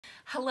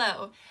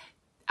Hello.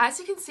 As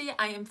you can see,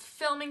 I am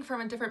filming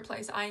from a different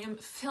place. I am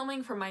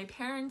filming from my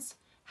parents'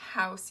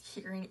 house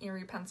here in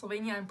Erie,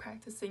 Pennsylvania. I'm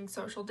practicing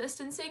social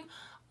distancing,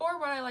 or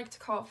what I like to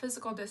call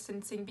physical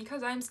distancing,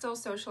 because I'm still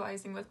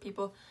socializing with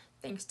people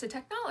thanks to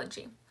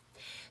technology.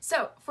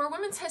 So, for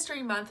Women's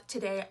History Month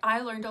today,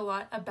 I learned a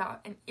lot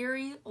about an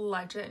Erie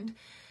legend,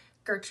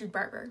 Gertrude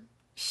Barber.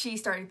 She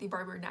started the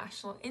Barber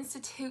National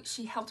Institute.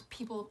 She helped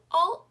people of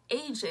all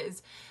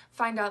ages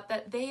find out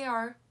that they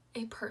are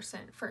a person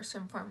first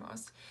and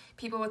foremost.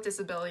 People with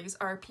disabilities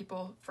are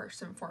people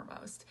first and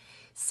foremost.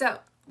 So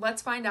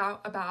let's find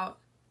out about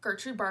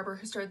Gertrude Barber,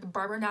 who started the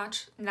Barber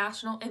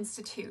National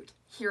Institute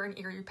here in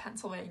Erie,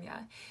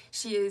 Pennsylvania.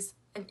 She is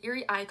an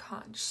Erie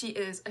icon. She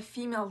is a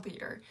female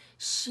leader.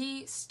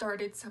 She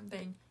started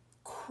something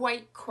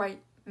quite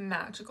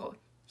magical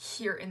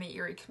here in the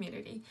Erie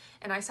community.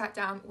 And I sat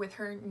down with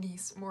her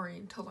niece,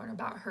 Maureen, to learn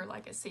about her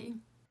legacy.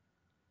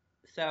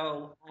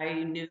 So I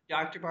knew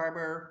Dr.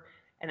 Barber,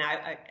 and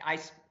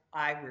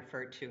I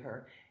referred to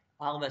her.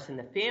 All of us in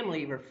the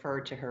family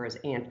referred to her as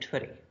Aunt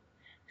Tootie.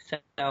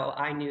 So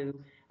I knew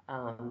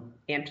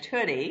Aunt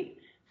Tootie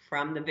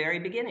from the very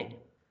beginning.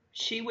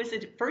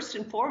 First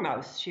and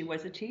foremost, she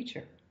was a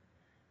teacher.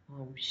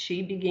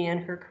 She began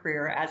her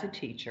career as a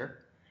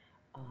teacher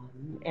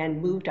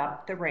and moved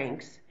up the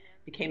ranks,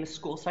 became a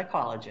school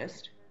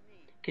psychologist,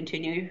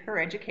 continued her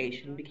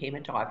education, became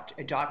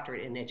a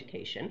doctorate in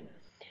education.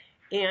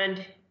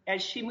 And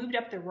as she moved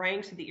up the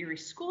ranks of the Erie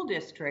School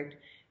District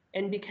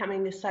and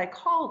becoming the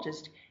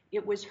psychologist,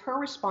 it was her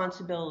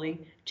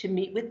responsibility to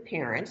meet with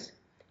parents,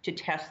 to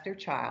test their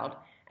child,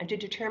 and to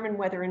determine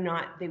whether or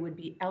not they would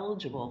be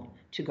eligible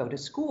to go to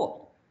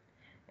school.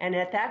 And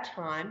at that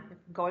time,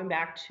 going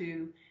back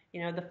to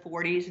the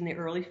 40s and the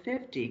early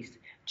 50s,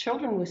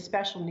 children with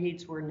special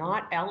needs were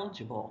not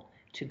eligible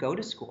to go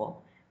to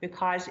school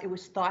because it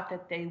was thought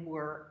that they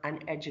were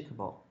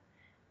uneducable.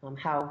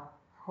 How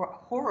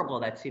horrible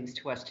that seems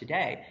to us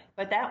today,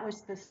 but that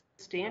was the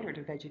standard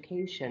of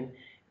education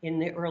in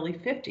the early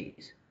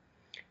 50s.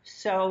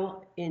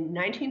 So in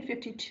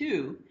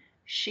 1952,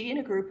 she and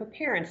a group of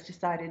parents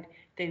decided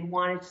they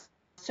wanted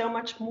so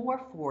much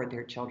more for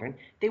their children.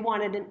 They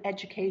wanted an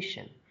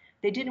education.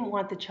 They didn't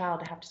want the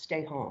child to have to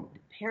stay home. The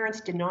parents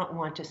did not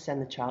want to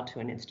send the child to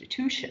an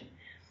institution.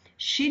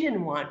 She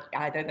didn't want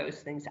either of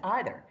those things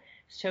either.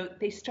 So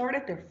they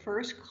started their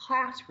first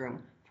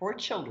classroom for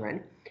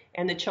children,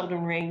 and the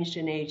children ranged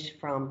in age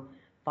from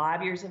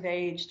 5 years of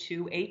age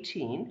to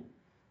 18.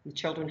 The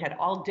children had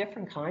all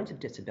different kinds of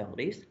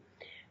disabilities,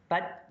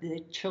 but the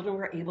children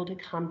were able to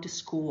come to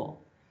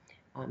school.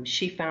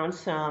 She found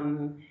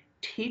some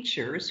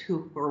teachers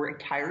who were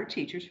retired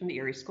teachers from the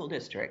Erie School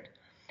District,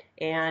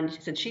 and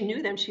since she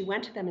knew them, she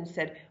went to them and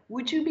said,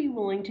 "Would you be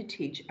willing to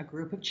teach a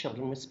group of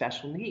children with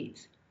special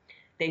needs?"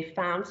 They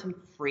found some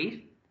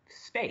free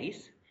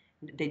space.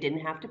 They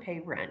didn't have to pay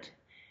rent.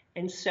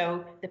 And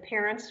so the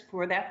parents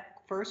for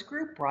that first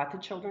group brought the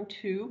children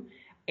to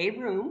a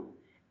room,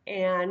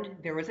 and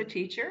there was a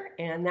teacher,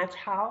 and that's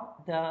how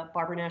the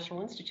Barber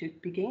National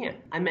Institute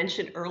began. I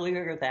mentioned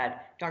earlier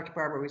that Dr.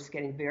 Barber was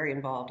getting very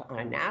involved on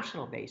a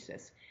national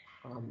basis.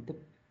 The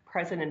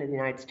President of the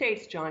United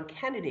States, John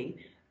Kennedy,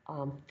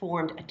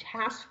 formed a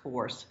task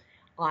force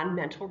on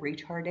mental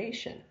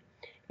retardation.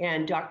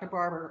 And Dr.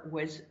 Barber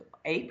was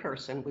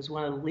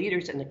one of the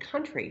leaders in the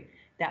country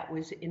that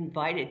was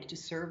invited to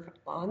serve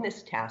on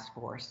this task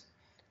force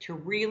to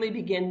really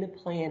begin the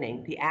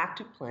planning, the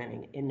active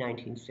planning in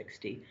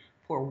 1960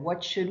 for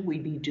what should we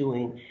be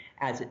doing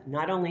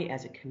not only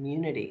as a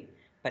community,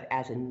 but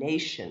as a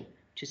nation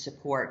to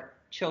support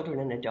children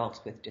and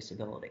adults with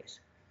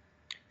disabilities.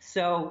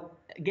 So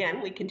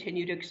again, we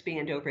continue to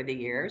expand over the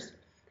years.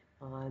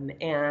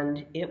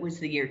 And it was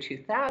the year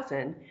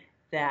 2000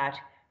 that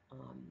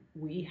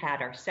we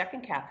had our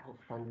second capital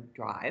fund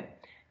drive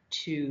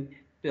to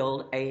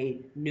build a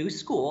new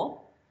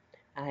school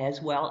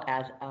as well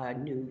as a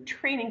new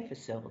training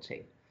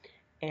facility.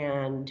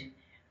 And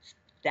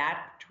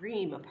that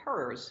dream of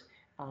hers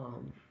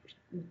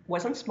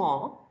wasn't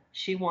small.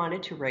 She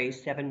wanted to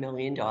raise $7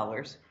 million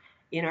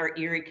in our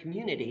Erie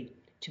community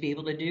to be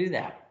able to do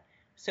that.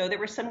 So there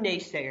were some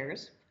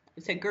naysayers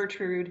who said,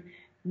 "Gertrude,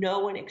 no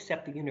one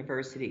except the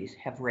universities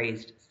have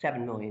raised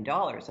 $7 million in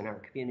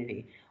our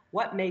community.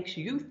 What makes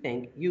you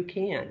think you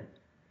can?"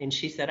 And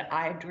she said,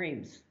 "I have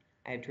dreams.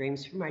 I have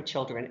dreams for my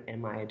children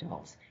and my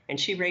adults." And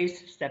she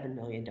raised $7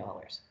 million.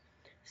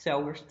 So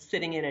we're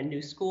sitting in a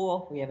new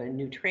school. We have a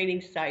new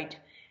training site,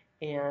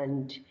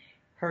 and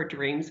her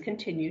dreams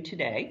continue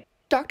today.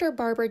 Dr.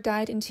 Barber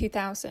died in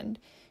 2000.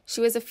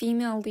 She was a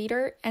female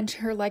leader, and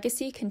her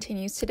legacy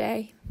continues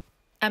today.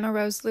 Emma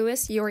Rose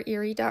Lewis,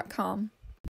 YourErie.com.